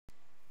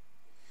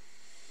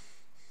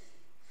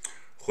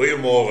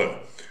Goeiemorgen,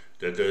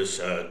 dit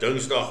is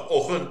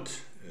Dinsdagoggend,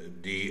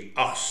 die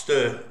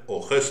 8ste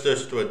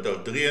Augustus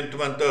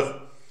 2023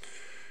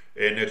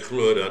 en ek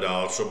glo dat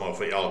daar sommer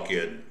vir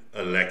elkeen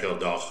 'n lekker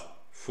dag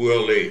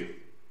voor lê.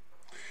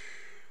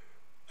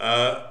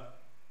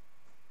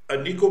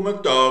 'n nie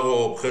kommentare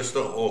op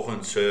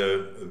gisteroggend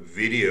se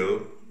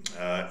video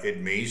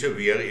het mense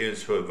weer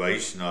eens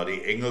verwys na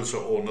die Engelse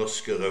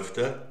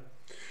onderskrifte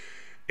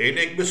en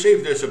ek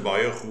besef dis 'n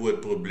baie groot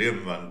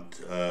probleem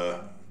want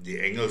die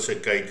Engelse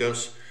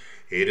kykers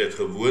het dit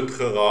gewoond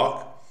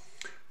geraak,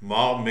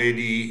 maar met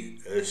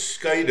die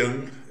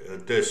skeiding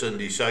tussen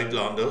die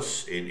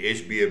Suidlanders en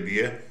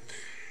SBB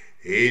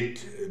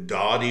het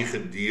daardie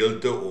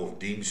gedeelte of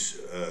diens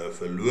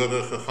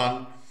verlore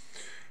gegaan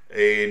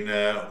en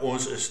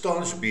ons is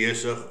tans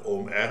besig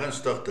om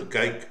ernstig te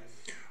kyk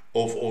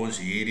of ons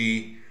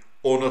hierdie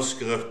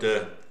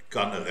onderskrifte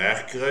kan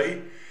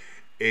regkry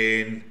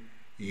en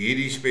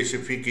hierdie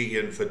spesifieke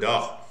een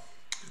vandag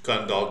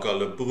kan dalk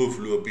al 'n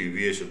proefloopie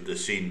wees om te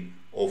sien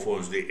of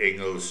ons die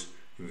Engels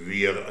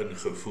weer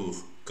ingevoeg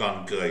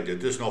kan kry.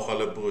 Dit is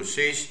nogal 'n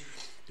proses,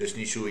 dit is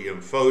nie so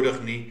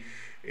eenvoudig nie,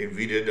 en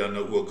wie dit dan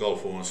ook al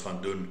vir ons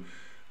gaan doen,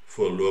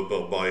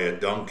 voorlopig baie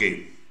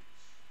dankie.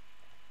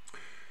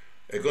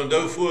 Ek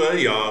onthou voor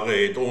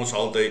jare het ons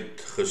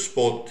altyd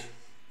gespot,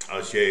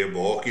 as jy 'n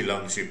bordjie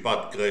langs die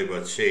pad kry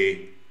wat sê,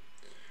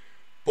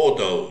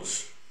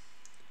 potholes,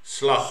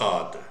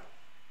 slaggate.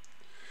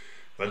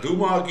 Want hoe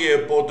maak jy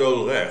 'n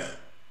pothole reg?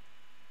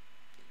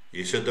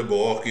 Jy sit 'n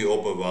bordjie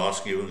op 'n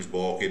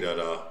waarskuwingsbordjie dat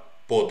daar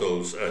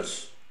potholes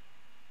is.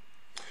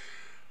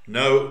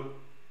 Nou,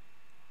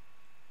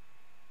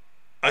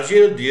 as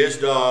jy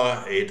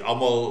deesdae het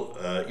almal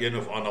een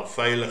of ander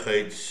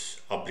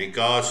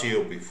veiligheidsapplikasie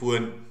op die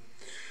foon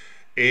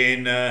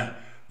en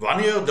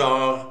wanneer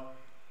daar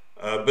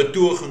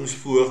betogings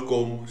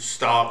voorkom,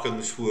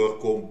 stakings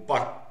voorkom,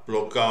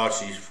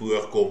 padblokkasies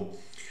voorkom,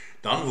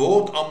 dan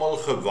word almal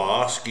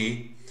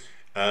gewaarsku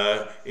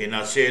en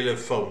dan sê hulle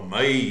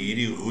vermy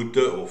hierdie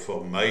roete of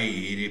vermy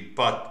hierdie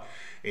pad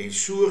en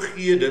so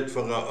gee dit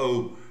vir 'n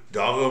ou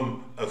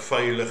darm 'n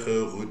veilige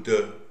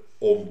roete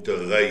om te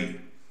ry.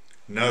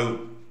 Nou,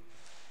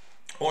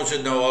 ons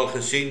het nou al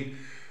gesien,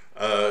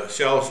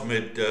 selfs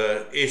met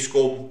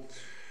Eskom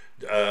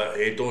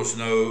het ons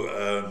nou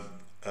 'n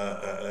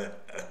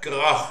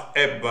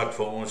krag-app wat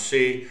vir ons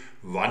sê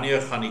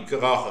wanneer gaan die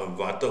krag in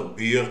watter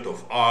buurt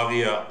of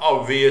area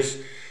afwees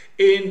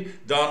en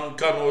dan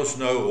kan ons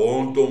nou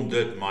rondom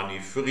dit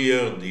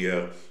manoeuvreer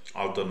deur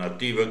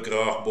alternatiewe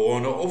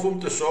kragbronne of om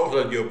te sorg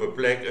dat jy op 'n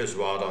plek is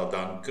waar daar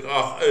dan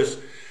krag is.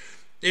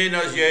 En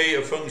as jy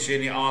 'n funksie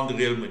in die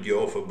aandreel met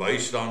jou of 'n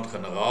bystand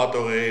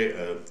generator hê,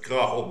 'n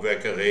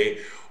kragopwekker hê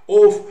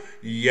of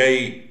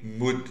jy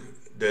moet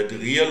dit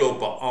reël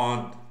op 'n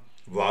aand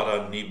waar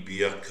daar nie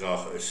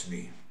beerkrag is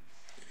nie.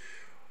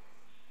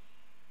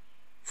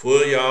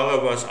 Voor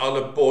jare was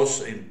alle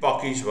pos en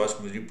pakkies was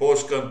met die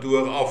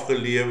poskantoor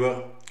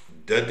afgelewer.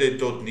 Dit het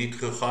tot niet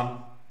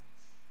gegaan.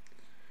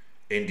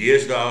 En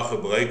deesdae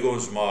gebruik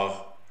ons maar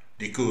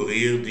die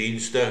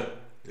koerierdienste,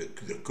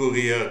 die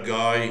courier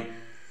guy,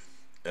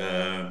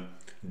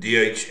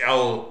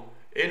 DHL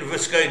en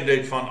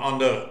verskeidenheid van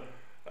ander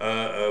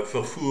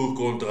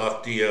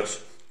vervoerkontrakteurs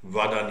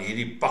wat dan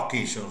hierdie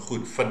pakkies en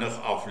goed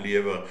vinnig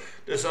aflewer.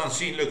 Dis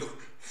aansienlik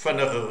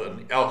vinniger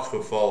in elk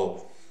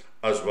geval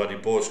as wat die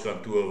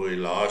poskantoor oor die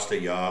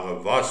laaste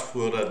jare was,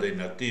 voordat hy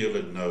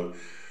natuurlik nou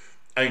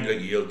eintlik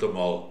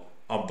heeltemal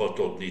amper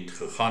tot niet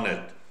gegaan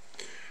het.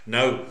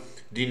 Nou,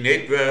 die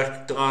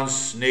netwerk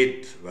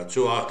Transnet, wat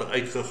so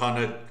agteruit gegaan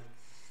het,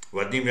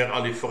 wat nie meer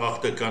al die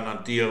vragte kan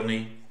hanteer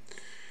nie,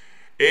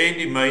 en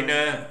die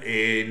myne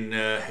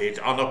het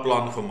ander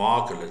plan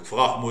gemaak, hulle het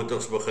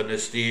vragmotors begin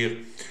stuur,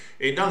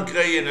 en dan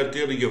kry jy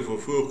natuurlik jou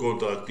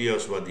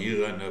vervoerkontrakteurs wat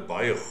hier in 'n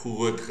baie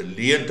groot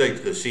geleentheid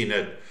gesien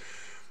het,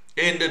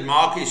 en dit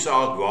maak nie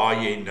saak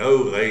waar jy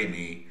nou ry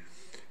nie,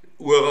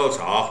 orals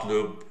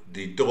hardloop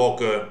die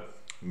trokke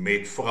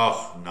met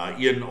vrag na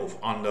een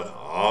of ander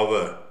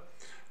hawe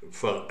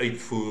vir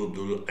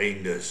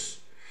uitvoerdoeleindes.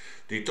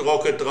 Die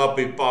trokke trap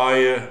die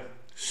paaie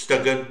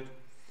stikkend,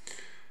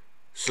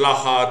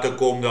 slaggate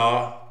kom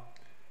daar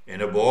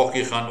en 'n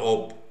bordjie gaan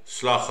op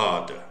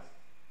slaggate.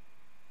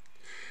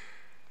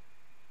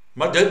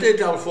 Maar dit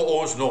het al vir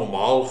ons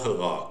normaal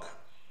geraak.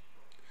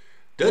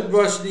 Dit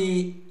was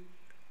nie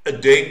 'n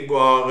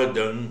denkbare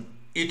ding,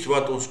 iets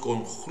wat ons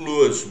kon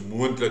glo is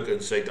moontlik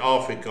in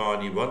Suid-Afrika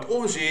nie, want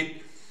ons het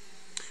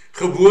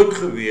gewoond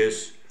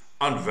gewees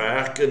aan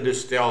werkende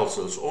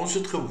stelsels. Ons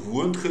het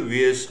gewoond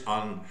gewees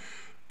aan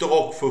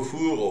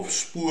trokvervoer of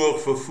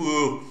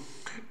spoorvervoer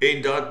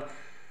en dat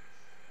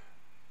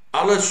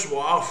alle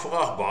swaar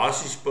vrag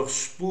basies per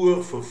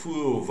spoor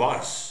vervoer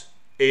was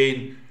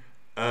en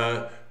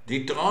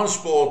die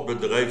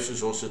transportbedryf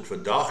soos ons dit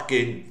vandag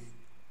ken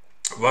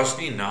was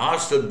nie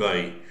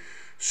naastenby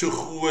so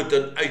groot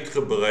en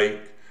uitgebrei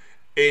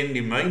en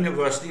die myne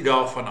was nie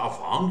daarvan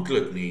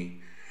afhanklik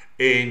nie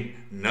en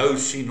nou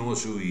sien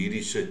ons hoe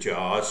hierdie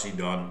situasie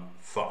dan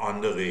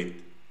verander het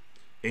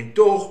en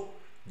tog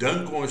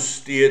dink ons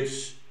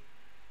steeds,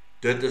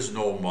 dit is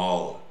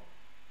normaal.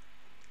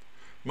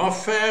 Maar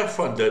ver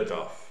van dit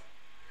af,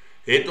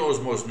 het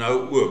ons mos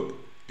nou ook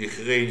die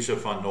grense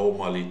van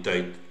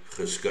normaliteit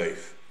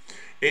geskuif.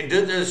 En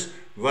dit is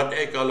wat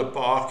ek al 'n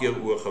paar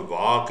keer oor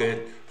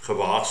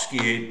gewaarsku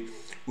het,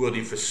 oor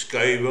die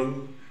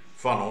verskuiwing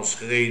van ons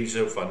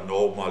grense van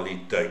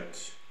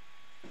normaliteit.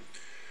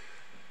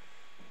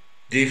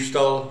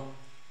 Diefstal,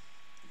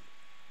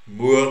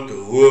 moord,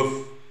 roof,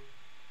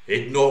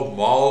 het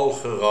normaal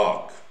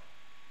geraak.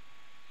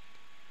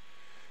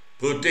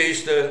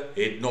 Proteste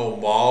het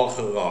normaal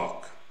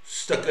geraak.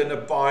 Stikkende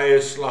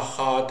paaie,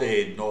 slaggate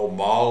het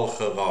normaal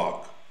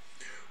geraak.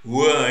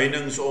 Hoë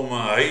heininge om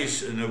 'n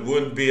huis in 'n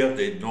woonbuurt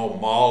het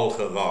normaal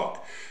geraak.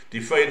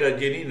 Die feit dat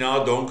jy nie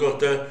na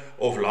donkerte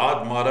of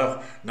laatmiddag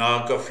na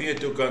 'n kafee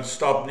toe kan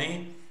stap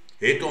nie,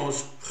 het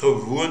ons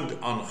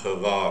gewoond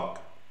aangeraak.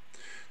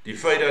 Die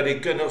feit dat die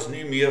kinders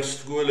nie meer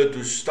skole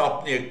toe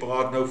stap nie, ek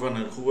praat nou van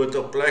in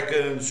groter plekke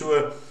en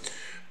so,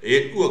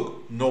 het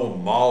ook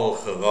normaal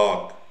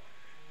geraak.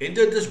 En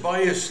dit is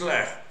baie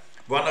sleg,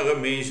 wanneer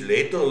 'n mens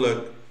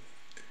letterlik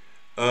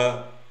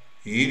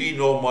hierdie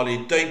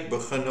normaliteit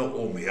beginne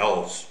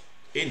omhels.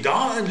 En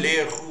daarin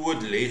lê 'n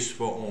groot les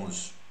vir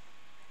ons.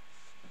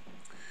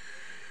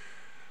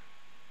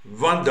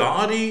 Want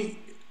daardie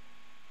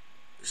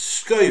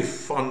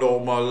skuif van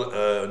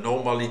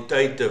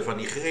normaliteite, van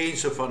die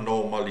grense van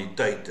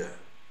normaliteite,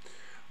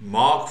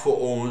 maak vir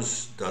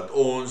ons dat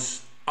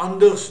ons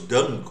anders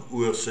dink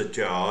oor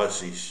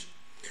situasies.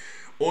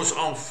 Ons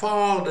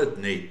aanvaar dit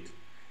net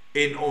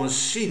en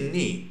ons sien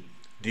nie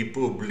die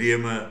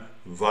probleme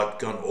wat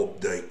kan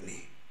opduik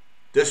nie.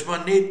 Dis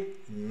maar net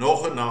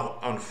nog 'n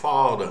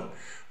aanvaarding,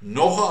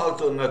 nog 'n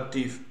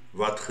alternatief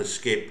wat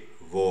geskep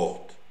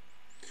word.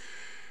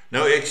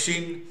 Nou ek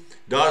sien,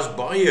 daar's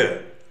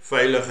baie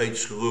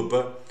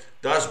veiligheidsgroepe,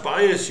 daar's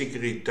baie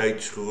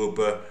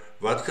sekuriteitsgroepe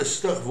wat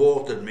gestig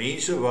word en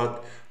mense wat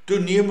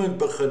toenemend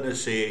beginne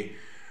sê,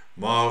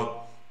 maar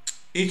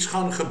iets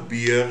gaan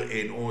gebeur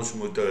en ons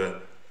moet 'n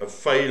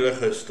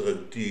veilige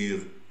struktuur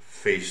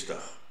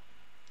vestig.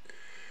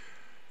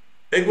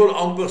 Ek wil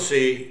amper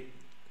sê,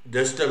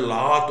 dis te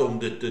laat om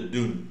dit te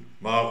doen,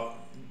 maar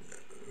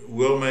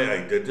hoor my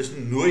uit, dit is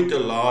nooit te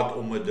laat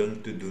om 'n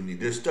ding te doen nie.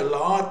 Dis te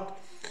laat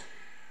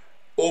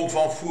om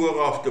van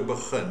vooraf te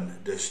begin.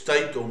 Dis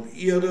tyd om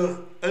eerder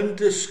in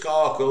te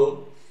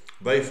skakel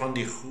by van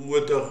die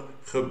groter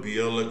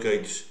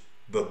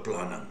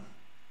gebeurlikheidsbeplanning.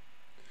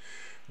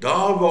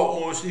 Daar waar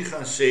ons nie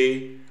gaan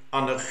sê,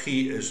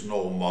 anargie is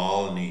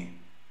normaal nie.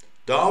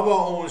 Daar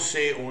waar ons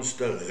sê, ons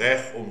het 'n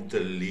reg om te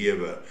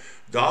lewe.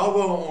 Daar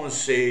waar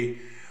ons sê,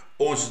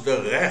 ons het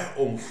 'n reg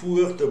om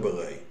voor te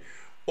berei.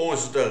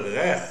 Ons het 'n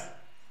reg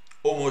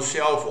om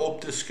onsself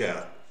op te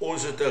skerp.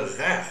 Ons het 'n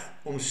reg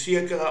om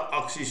sekere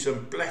aksies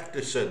in plek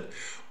te sit,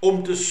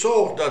 om te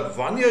sorg dat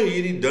wanneer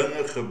hierdie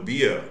dinge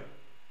gebeur,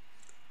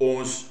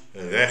 ons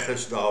reg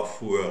is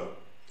daarvoor.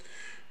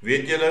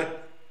 Weet julle,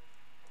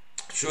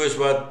 soos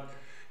wat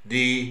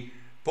die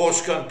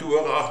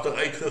poskantoor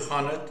agteruit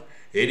gegaan het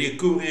die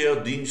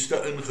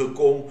koerierdienste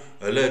ingekom,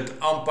 hulle het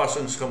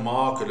aanpassings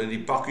gemaak, hulle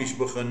die pakkies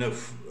beginne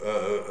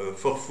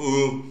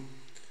vervoer.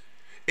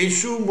 En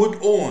so moet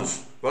ons,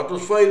 wat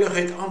ons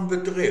veiligheid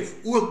aanbetref,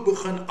 ook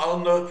begin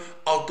ander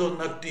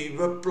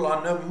alternatiewe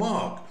planne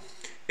maak.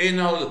 En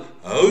al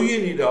hou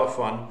jy nie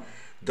daarvan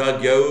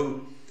dat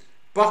jou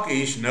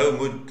pakkies nou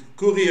moet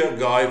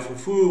koerierguy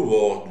vervoer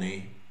word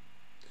nie,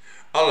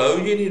 al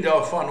hou jy nie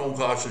daarvan om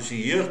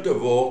geassosieer te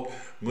word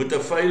met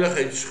 'n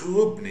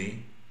veiligheidsgroep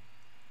nie,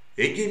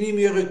 het jy nie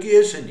meer 'n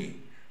keuse nie,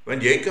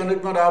 want jy kan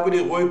dit maar daar by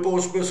die rooi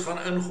posbus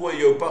gaan ingooi,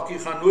 jou pakkie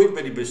gaan nooit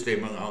by die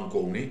bestemming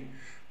aankom nie.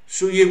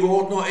 So jy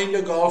word nou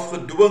eintlik half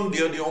gedwing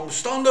deur die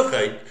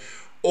omstandigheid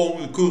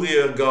om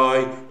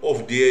koerierguy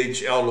of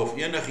DHL of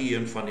enige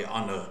een van die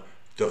ander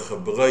te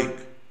gebruik.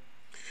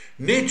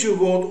 Net so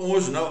word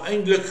ons nou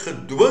eintlik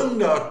gedwing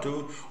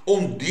daartoe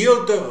om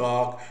deel te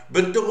raak,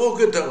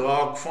 betrokke te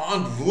raak,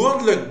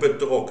 verantwoordelik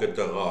betrokke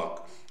te raak,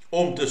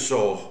 om te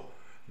sorg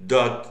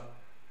dat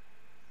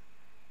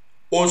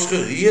ons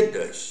gereed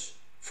is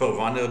vir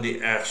wanneer die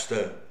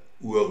ergste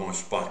oor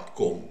ons pad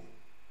kom.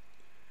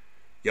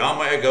 Ja,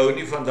 maar ek hou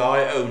nie van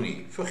daai ou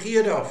nie,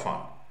 vergeet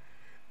daarvan.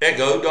 Ek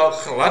hou dalk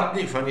glad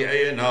nie van die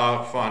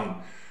eienaar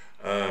van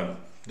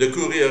die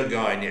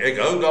koerierguy nie, ek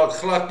hou dalk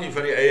glad nie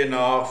van die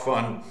eienaar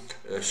van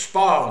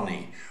Spaar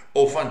nie,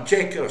 of van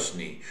Checkers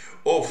nie,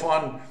 of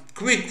van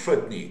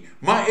Quickfit nie,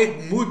 maar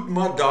ek moet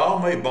maar daar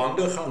my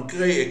bande gaan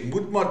kry, ek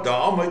moet maar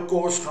daar my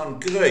kos gaan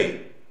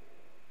kry.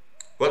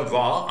 Want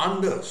waar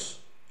anders?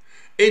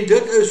 En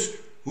dit is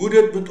hoe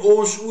dit met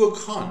ons ook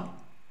gaan.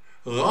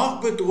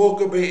 Raak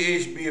betrokke by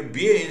SBB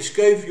en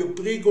skuif jou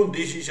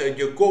prekondisies uit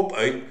jou kop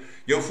uit,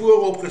 jou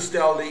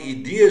vooropgestelde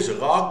idees,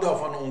 raak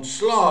daarvan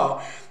ontslae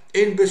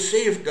en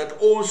besef dat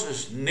ons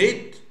is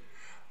net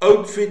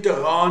oud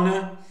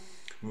veterane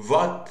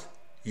wat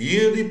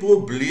hierdie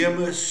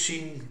probleme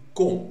sien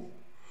kom.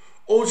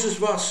 Ons is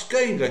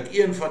waarskynlik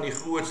een van die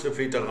grootste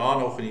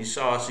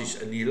veteraanorganisasies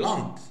in die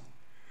land.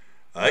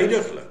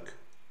 Huidiglik.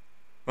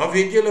 Maar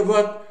weet julle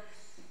wat?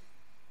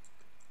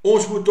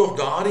 Ons moet toch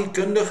daardie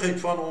kundigheid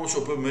van ons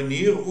op 'n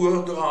manier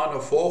oordra aan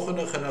 'n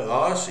volgende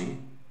generasie.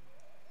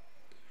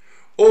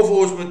 Of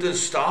ons moet in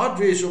staat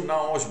wees om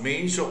na ons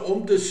mense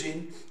om te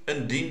sien,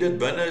 indien dit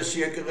binne 'n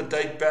sekere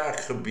tydperk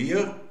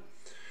gebeur.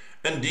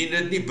 Indien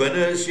dit nie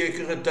binne 'n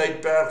sekere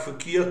tydperk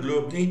verkeerd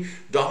loop nie,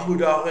 dan moet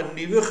daar 'n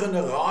nuwe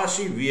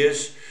generasie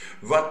wees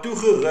wat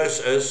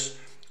toegerus is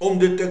om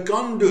dit te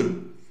kan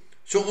doen.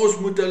 So ons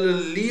moet hulle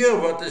leer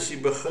wat is die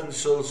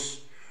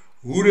beginsels,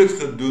 hoe dit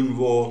gedoen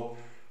word,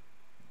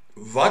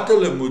 wat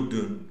hulle moet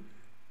doen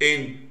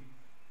en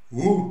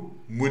hoe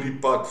moet die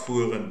pad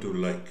vorentoe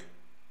lyk.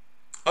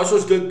 As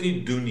ons dit nie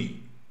doen nie,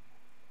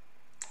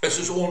 is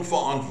ons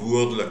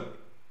onverantwoordelik.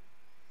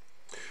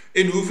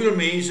 En hoeveel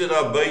mense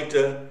daar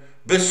buite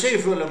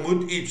besef hulle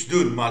moet iets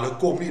doen, maar hulle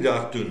kom nie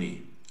daartoe nie.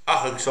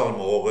 Ag, ek sal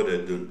môre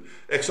dit doen.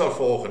 Ek sal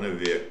volgende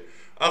week.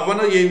 Ag,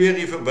 wanneer jy weer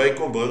hier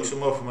verbykom, bring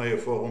sommer vir my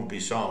 'n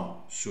vormpie saam,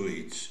 so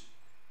iets.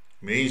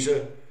 Mense,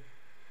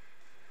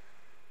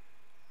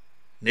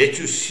 net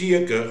so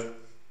seker,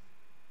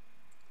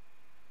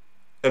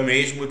 'n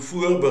mens moet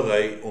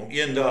voorberei om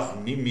eendag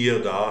nie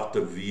meer daar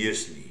te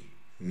wees nie.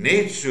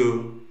 Net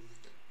so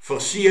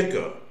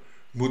verseker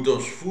moet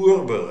ons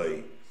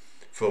voorberei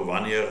vir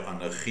wanneer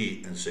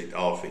anargie in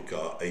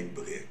Suid-Afrika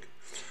uitbreek.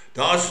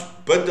 Daar's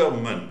bitter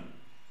min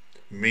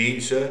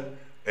mense,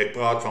 ek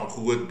praat van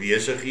groot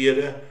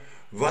besighede,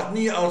 wat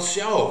nie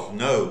alself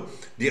nou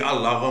die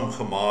alarm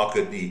gemaak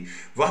het nie,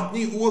 wat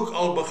nie ook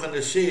al begin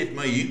sê het,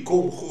 maar hier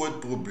kom groot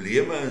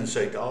probleme in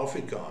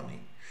Suid-Afrika nie.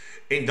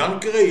 En dan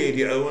kry jy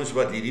die ouens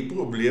wat hierdie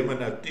probleme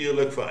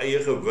natuurlik vir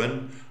eie gewin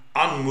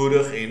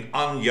aanmoedig en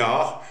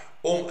aanjaag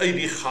om uit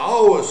die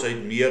chaos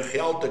uit meer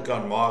geld te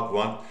kan maak,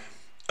 want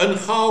in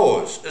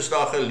chaos is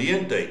daar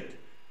geleentheid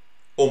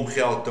om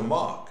geld te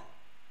maak.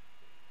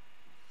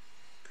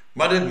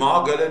 Maar dit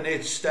maak hulle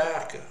net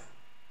sterker.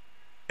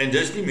 En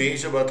dis die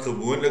mense wat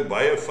gewoonlik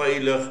baie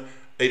veilig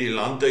uit die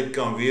land uit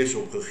kan wees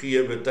op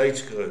gegee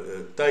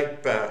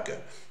tydperke.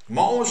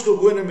 Maar ons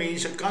gewone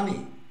mense kan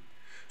nie.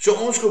 So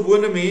ons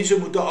gewone mense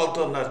moet 'n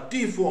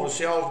alternatief vir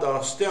onsself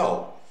daar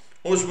stel.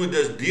 Ons moet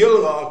dus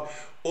deel raak,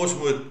 ons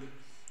moet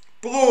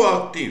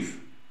proaktief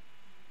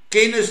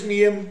kennis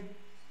neem,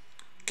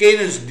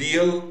 kennis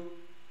deel,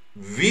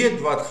 weet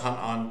wat gaan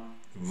aan,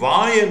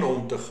 waarheen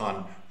om te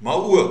gaan, maar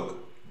ook,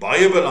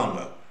 baie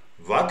belangrik,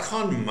 wat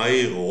gaan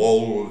my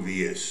rol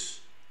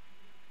wees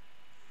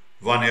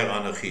wanneer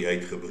anargie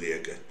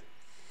uitgebreek het?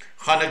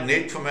 Gaan ek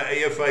net vir my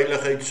eie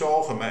veiligheid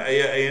sorg en my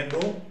eie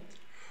eiendom?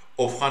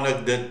 Of gaan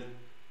ek dit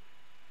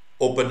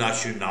op 'n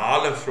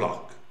nasionale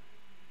vlak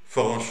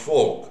vir ons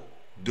volk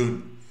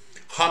doen?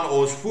 Gaan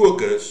ons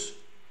fokus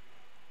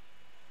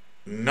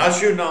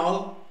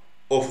nasionaal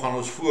of gaan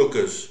ons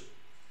fokus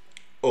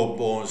op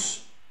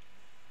ons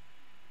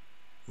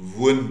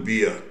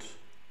woonbuurt?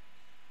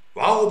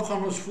 Waarop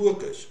gaan ons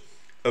fokus?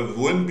 'n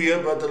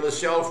woonbuurt wat hulle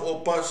self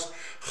oppas,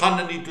 gaan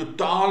in die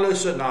totale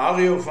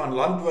scenario van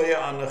landwyse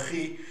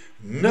anargie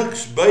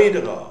niks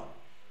bydra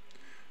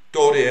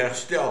tot die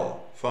herstel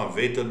van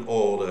wet en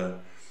orde,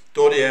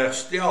 tot die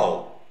herstel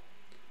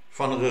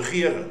van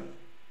regering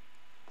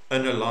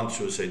in 'n land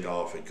soos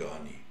Suid-Afrika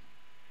nie.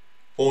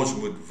 Ons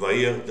moet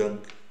weier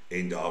dink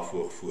en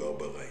daarvoor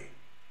voorberei.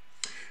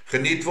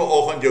 Geniet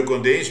vanoggend jou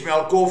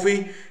kondensmelk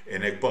koffie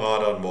en ek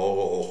praat dan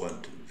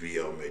môreoggend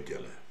weer met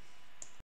julle.